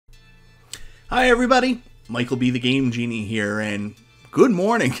Hi everybody, Michael B. the Game Genie here, and good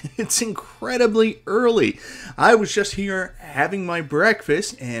morning. It's incredibly early. I was just here having my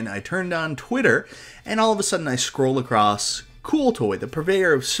breakfast, and I turned on Twitter, and all of a sudden I scroll across Cool Toy, the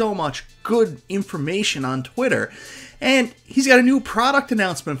purveyor of so much good information on Twitter, and he's got a new product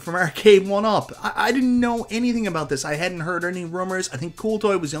announcement from Arcade1Up. I didn't know anything about this. I hadn't heard any rumors. I think Cool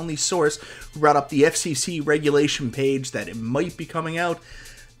Toy was the only source who brought up the FCC regulation page that it might be coming out.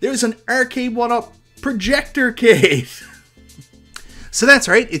 There's an Arcade1Up ProjectorCade. So that's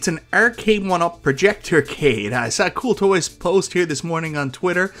right, it's an Arcade1Up ProjectorCade. I saw Cool Toy's post here this morning on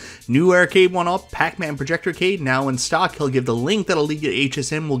Twitter. New Arcade1Up pac-man ProjectorCade now in stock. He'll give the link that'll lead you to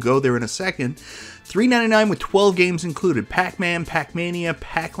HSN. We'll go there in a second. $3.99 with 12 games included. Pac-Man, Pac-Mania,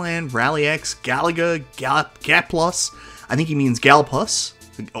 Pac-Land, Rally X, Galaga, Gaplus. I think he means Galpus.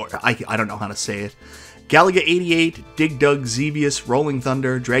 Or I don't know how to say it. Galaga 88, Dig Dug, Xevious, Rolling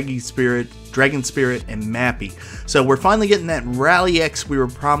Thunder, Dragon Spirit, and Mappy. So we're finally getting that Rally X we were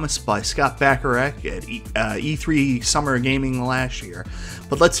promised by Scott Bacharach at E3 Summer Gaming last year.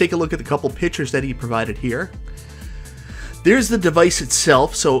 But let's take a look at a couple pictures that he provided here. There's the device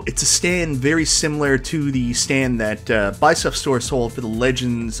itself. So it's a stand very similar to the stand that Buy Stuff Store sold for the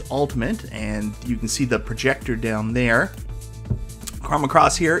Legends Ultimate, and you can see the projector down there. Come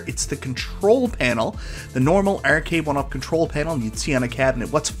across here, it's the control panel, the normal Arcade1Up control panel you'd see on a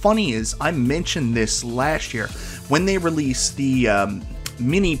cabinet. What's funny is I mentioned this last year when they released the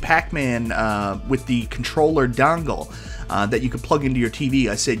mini Pac-Man with the controller dongle that you could plug into your TV.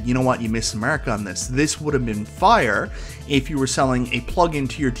 I said, you know what, you missed the mark on this. This would have been fire if you were selling a plug-in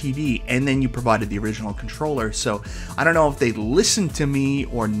to your TV and then you provided the original controller. So I don't know if they listened to me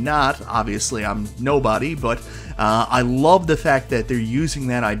or not. Obviously, I'm nobody, but I love the fact that they're using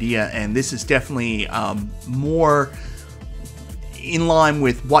that idea, and this is definitely more in line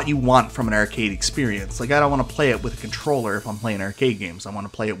with what you want from an arcade experience. Like, I don't want to play it with a controller if I'm playing arcade games. I want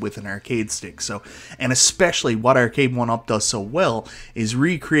to play it with an arcade stick. So, and especially what Arcade1Up does so well is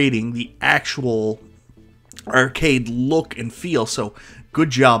recreating the actual arcade look and feel. So, good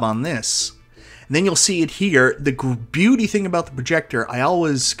job on this. And then you'll see it here. The beauty thing about the projector, I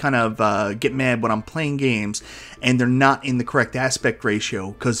always kind of get mad when I'm playing games and they're not in the correct aspect ratio,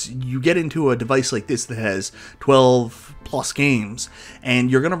 because you get into a device like this that has 12 plus games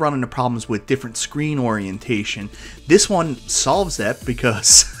and you're going to run into problems with different screen orientation. This one solves that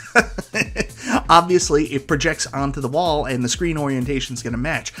because obviously it projects onto the wall and the screen orientation is going to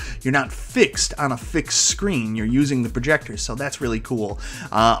match. You're not fixed on a fixed screen. You're using the projector, so that's really cool.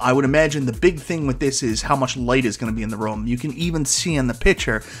 I would imagine the big thing with this is how much light is going to be in the room. You can even see in the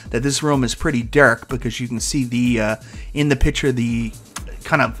picture that this room is pretty dark because you can see the in the picture the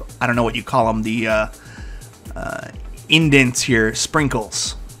kind of, I don't know what you call them, the indents here,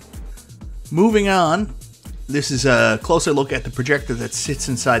 sprinkles. Moving on, this is a closer look at the projector that sits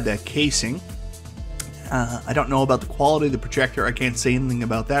inside that casing. I don't know about the quality of the projector. I can't say anything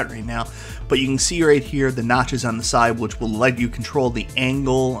about that right now. But you can see right here the notches on the side, which will let you control the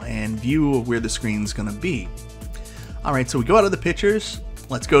angle and view of where the screen's going to be. Alright, so we go out of the pictures.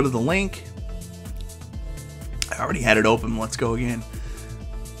 Let's go to the link. I already had it open. Let's go again.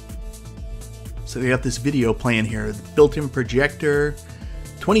 So we got this video playing here. The built-in projector.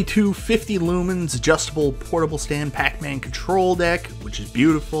 2250 lumens, adjustable portable stand, Pac-Man control deck, which is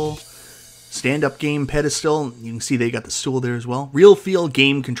beautiful. Stand-up game pedestal. You can see they got the stool there as well. Real feel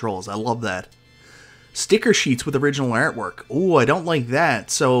game controls. I love that. Sticker sheets with original artwork. Oh, I don't like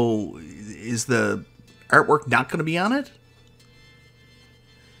that. So, is the artwork not going to be on it?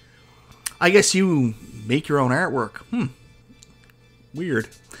 I guess you make your own artwork. Weird.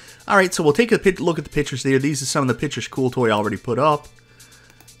 Alright, so we'll take a look at the pictures there. These are some of the pictures Cool Toy already put up.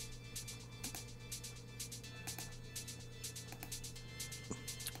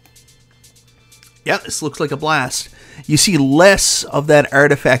 Yeah, this looks like a blast. You see less of that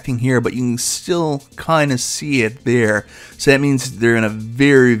artifacting here, but you can still kind of see it there. So that means they're in a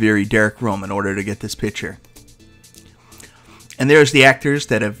very, very dark room in order to get this picture. And there's the actors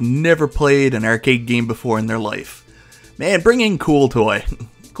that have never played an arcade game before in their life. Man, bring in Cool Toy.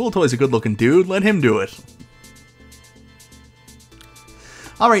 Cool Toy's a good-looking dude. Let him do it.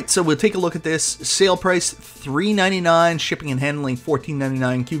 Alright, so we'll take a look at this. Sale price $3.99, shipping and handling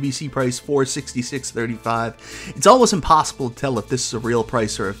 $14.99, QVC price $466.35. It's always impossible to tell if this is a real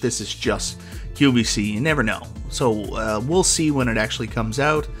price or if this is just QVC. You never know. So we'll see when it actually comes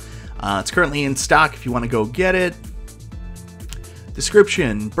out. It's currently in stock if you want to go get it.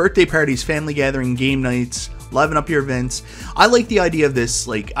 Description: birthday parties, family gathering, game nights, liven up your events. I like the idea of this.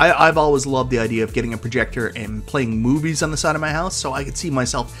 Like, I've always loved the idea of getting a projector and playing movies on the side of my house, so I could see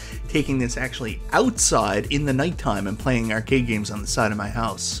myself taking this actually outside in the nighttime and playing arcade games on the side of my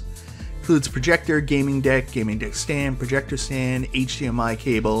house. Includes projector, gaming deck stand, projector stand, HDMI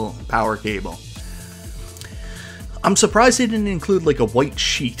cable, power cable. I'm surprised they didn't include like a white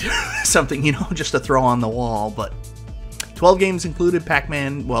sheet, something, you know, just to throw on the wall, but 12 games included.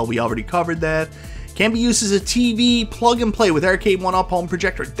 Pac-Man, well, we already covered that. Can be used as a TV, plug and play with Arcade1Up home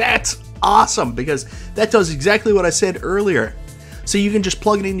projector. That's awesome, because that does exactly what I said earlier. So you can just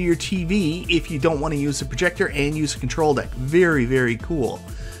plug it into your TV if you don't want to use the projector and use a control deck. Very, very cool.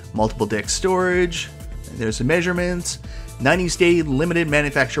 Multiple deck storage. There's the measurements. 90 day limited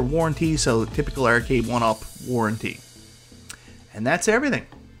manufacturer warranty, so typical Arcade1Up warranty. And that's everything.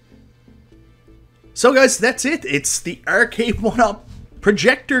 So guys, that's it. It's the Arcade1Up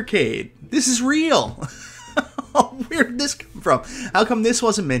ProjectorCade. This is real. Where did this come from? How come this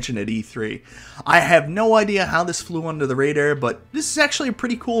wasn't mentioned at E3? I have no idea how this flew under the radar, but this is actually a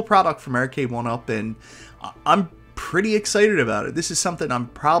pretty cool product from Arcade1Up, and I'm pretty excited about it. This is something I'm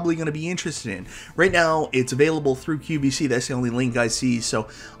probably going to be interested in. Right now, it's available through QVC. That's the only link I see, so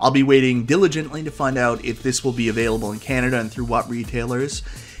I'll be waiting diligently to find out if this will be available in Canada and through what retailers.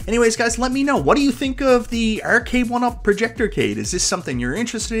 Anyways, guys, let me know. What do you think of the Arcade1Up ProjectorCade? Is this something you're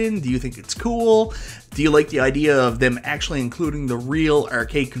interested in? Do you think it's cool? Do you like the idea of them actually including the real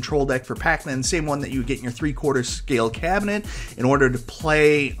arcade control deck for Pac-Man, same one that you get in your 3/4 scale cabinet, in order to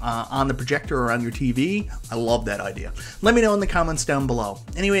play on the projector or on your TV? I love that idea. Let me know in the comments down below.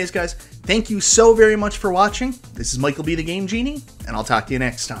 Anyways, guys, thank you so very much for watching. This is Michael B. the Game Genie, and I'll talk to you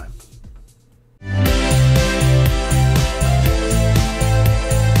next time.